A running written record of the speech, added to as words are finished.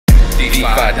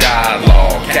DeFi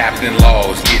dialogue, Captain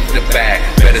Laws, get the back.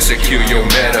 Better secure your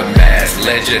MetaMask.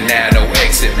 Ledger Nano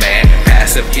exit, man.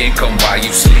 Passive income while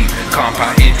you sleep.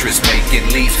 Compound interest making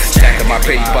leaps. Stacking my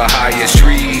paper highest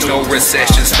trees. No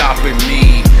recession stopping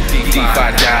me.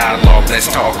 DeFi dialogue, let's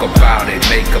talk about it.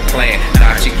 Make a plan.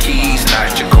 Not your keys,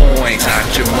 not your coins,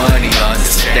 not your money.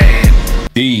 Understand?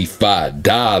 DeFi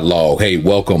dialogue. Hey,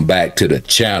 welcome back to the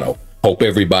channel. Hope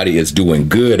everybody is doing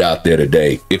good out there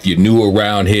today. If you're new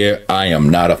around here, I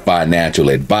am not a financial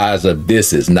advisor.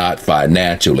 This is not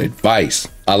financial advice.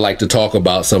 I like to talk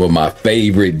about some of my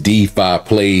favorite DeFi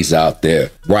plays out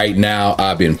there. Right now,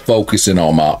 I've been focusing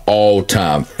on my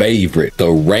all-time favorite,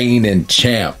 the reigning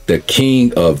champ, the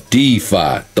king of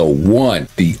DeFi, the one,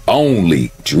 the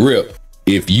only DRIP.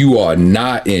 If you are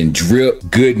not in DRIP,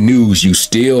 good news, you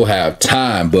still have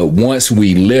time. But once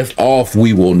we lift off,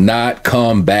 we will not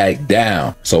come back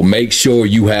down. So make sure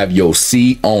you have your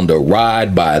seat on the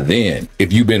ride by then.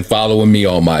 If you've been following me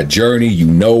on my journey, you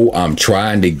know I'm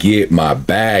trying to get my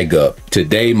bag up.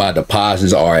 Today, my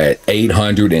deposits are at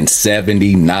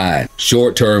 879.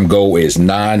 Short-term goal is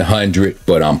 900,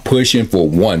 but I'm pushing for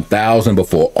 1,000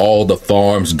 before all the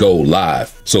farms go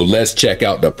live. So let's check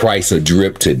out the price of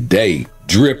DRIP today.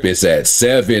 DRIP is at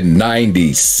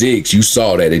 796. You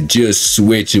saw that it just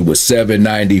switched. It was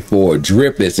 794.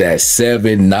 DRIP is at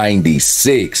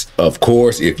 796. Of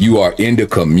course, if you are in the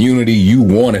community, you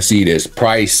want to see this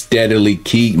price steadily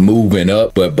keep moving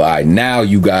up. But by now,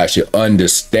 you guys should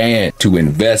understand to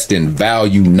invest in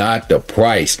value, not the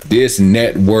price. This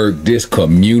network, this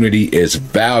community is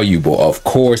valuable. Of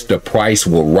course, the price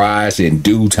will rise in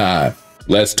due time.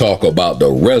 Let's talk about the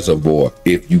reservoir.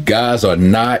 If you guys are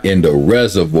not in the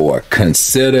reservoir,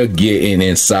 consider getting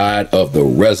inside of the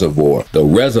reservoir. The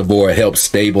reservoir helps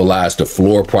stabilize the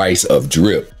floor price of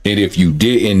DRIP. And if you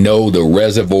didn't know, the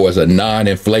reservoir is a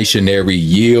non-inflationary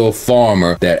yield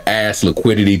farmer that adds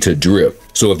liquidity to DRIP.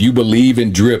 So if you believe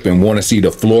in DRIP and want to see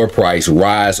the floor price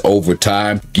rise over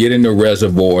time, get in the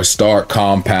reservoir, start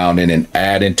compounding and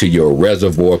adding to your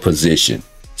reservoir position.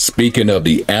 Speaking of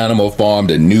the animal farm,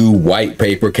 the new white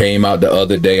paper came out the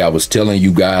other day. I was telling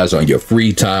you guys on your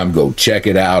free time, go check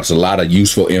it out. It's a lot of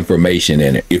useful information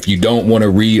in it. If you don't want to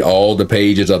read all the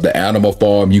pages of the animal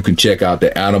farm, you can check out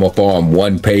the animal farm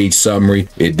one-page summary.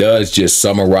 It does just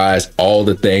summarize all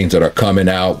the things that are coming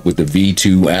out with the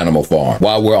V2 animal farm.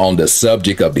 While we're on the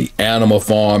subject of the animal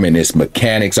farm and its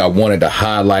mechanics, I wanted to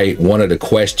highlight one of the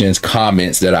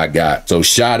comments that I got. So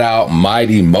shout out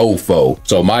Mighty Mofo.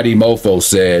 So Mighty Mofo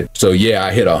said, so yeah,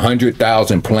 I hit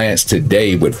 100,000 plants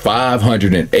today with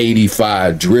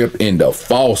 585 DRIP in the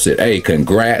faucet. Hey,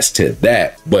 congrats to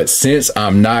that. But since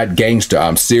I'm not gangster,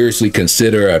 I'm seriously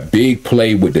consider a big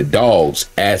play with the dogs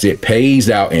as it pays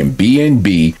out in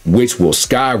BNB, which will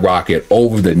skyrocket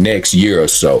over the next year or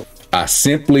so. I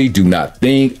simply do not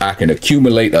think I can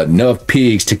accumulate enough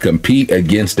pigs to compete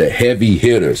against the heavy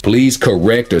hitters. Please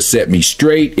correct or set me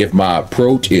straight if my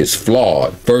approach is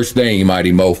flawed. First thing,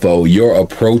 Mighty Mofo, your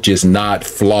approach is not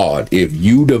flawed. If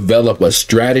you develop a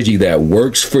strategy that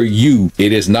works for you,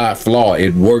 it is not flawed.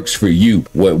 It works for you.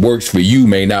 What works for you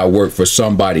may not work for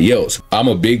somebody else. I'm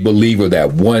a big believer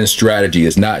that one strategy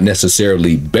is not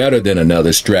necessarily better than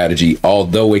another strategy,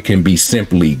 although it can be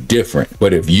simply different.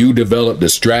 But if you develop the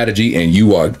strategy and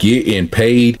you are getting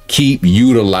paid, keep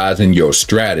utilizing your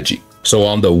strategy. So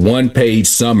on the one-page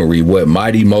summary, what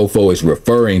Mighty Mofo is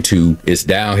referring to is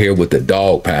down here with the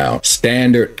dog pound.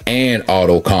 Standard and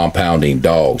auto compounding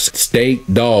dogs.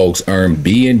 Staked dogs earn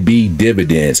BNB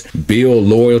dividends, build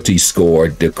loyalty score,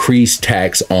 decrease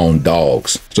tax on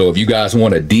dogs. So if you guys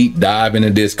want to deep dive into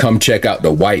this, come check out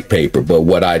the white paper. But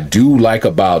what I do like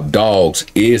about dogs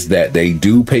is that they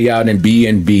do pay out in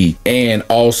BNB, and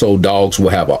also dogs will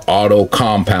have an auto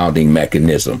compounding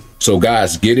mechanism. So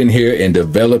guys, get in here and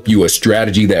develop you a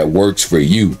strategy that works for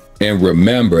you. And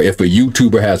remember, if a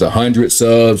YouTuber has 100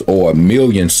 subs or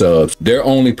 1,000,000 subs, they're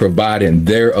only providing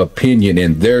their opinion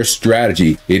and their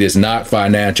strategy. It is not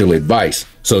financial advice.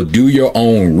 So do your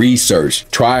own research.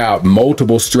 Try out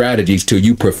multiple strategies till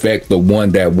you perfect the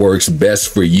one that works best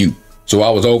for you. So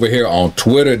I was over here on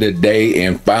Twitter today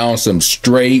and found some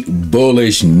straight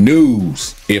bullish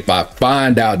news. If I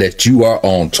find out that you are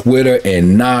on Twitter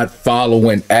and not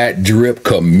following @DRIP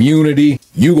community,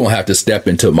 you're gonna have to step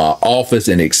into my office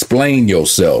and explain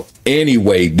yourself.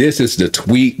 Anyway, this is the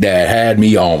tweet that had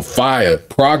me on fire.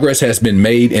 Progress has been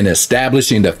made in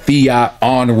establishing the fiat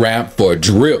on-ramp for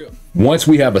DRIP. Once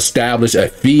we have established a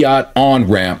fiat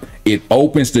on-ramp, it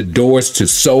opens the doors to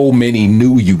so many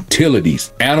new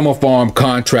utilities. Animal farm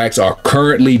contracts are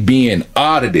currently being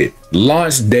audited.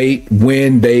 Launch date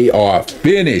when they are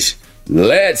finished.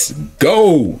 Let's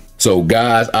go. So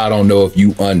guys, I don't know if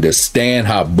you understand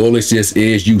how bullish this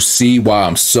is. You see why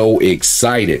I'm so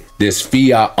excited. This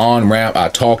fiat on-ramp, I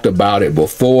talked about it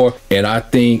before, and I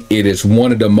think it is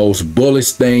one of the most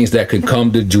bullish things that can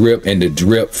come to DRIP and the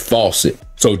DRIP faucet.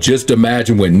 So just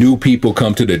imagine when new people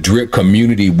come to the DRIP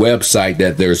community website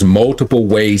that there's multiple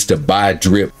ways to buy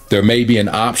DRIP. There may be an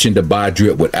option to buy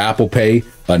DRIP with Apple Pay.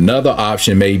 Another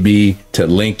option may be to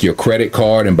link your credit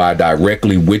card and buy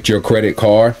directly with your credit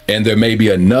card. And there may be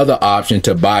another option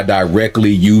to buy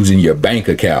directly using your bank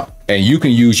account. And you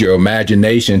can use your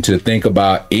imagination to think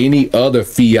about any other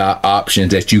fiat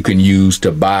options that you can use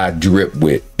to buy DRIP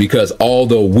with. Because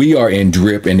although we are in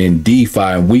DRIP and in DeFi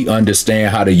and we understand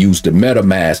how to use the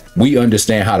MetaMask, we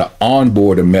understand how to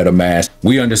onboard a MetaMask,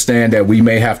 we understand that we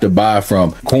may have to buy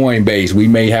from Coinbase, we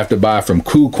may have to buy from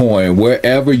KuCoin,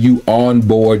 wherever you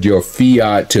onboard your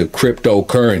fiat to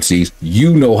cryptocurrencies,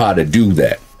 you know how to do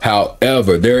that.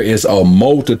 However, there is a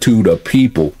multitude of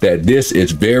people that this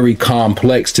is very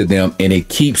complex to them and it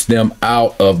keeps them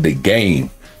out of the game.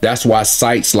 That's why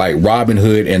sites like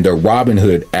Robinhood and the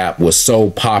Robinhood app was so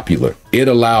popular. It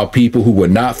allowed people who were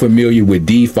not familiar with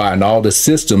DeFi and all the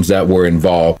systems that were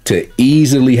involved to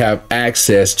easily have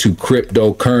access to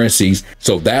cryptocurrencies.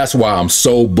 So that's why I'm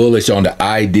so bullish on the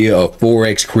idea of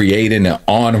Forex creating an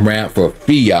on-ramp for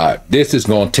fiat. This is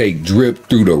going to take DRIP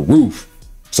through the roof.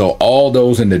 So all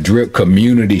those in the DRIP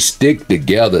community, stick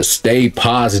together, stay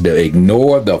positive,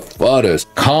 ignore the fudders,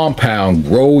 compound,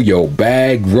 grow your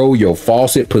bag, grow your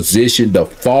faucet position. The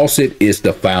faucet is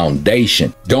the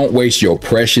foundation. Don't waste your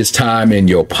precious time and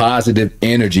your positive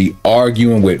energy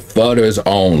arguing with fudders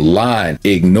online.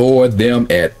 Ignore them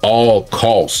at all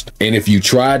costs. And if you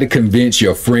try to convince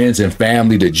your friends and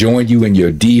family to join you in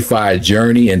your DeFi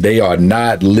journey and they are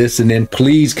not listening,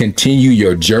 please continue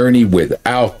your journey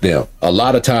without them. A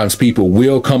lot of times people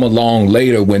will come along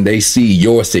later when they see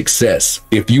your success.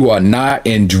 If you are not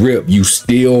in DRIP, you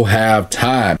still have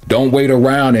time. Don't wait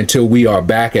around until we are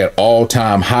back at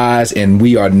all-time highs and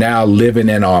we are now living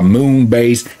in our moon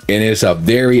base, and it's a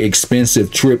very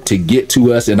expensive trip to get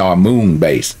to us in our moon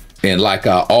base. And like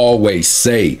I always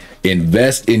say,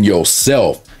 invest in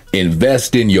yourself,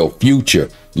 invest in your future.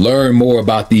 Learn more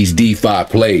about these DeFi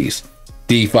plays.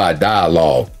 DeFi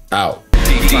Dialogue out.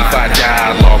 DeFi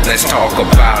Dialogue, let's talk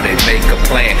about it. Make a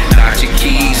plan, not your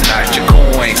keys,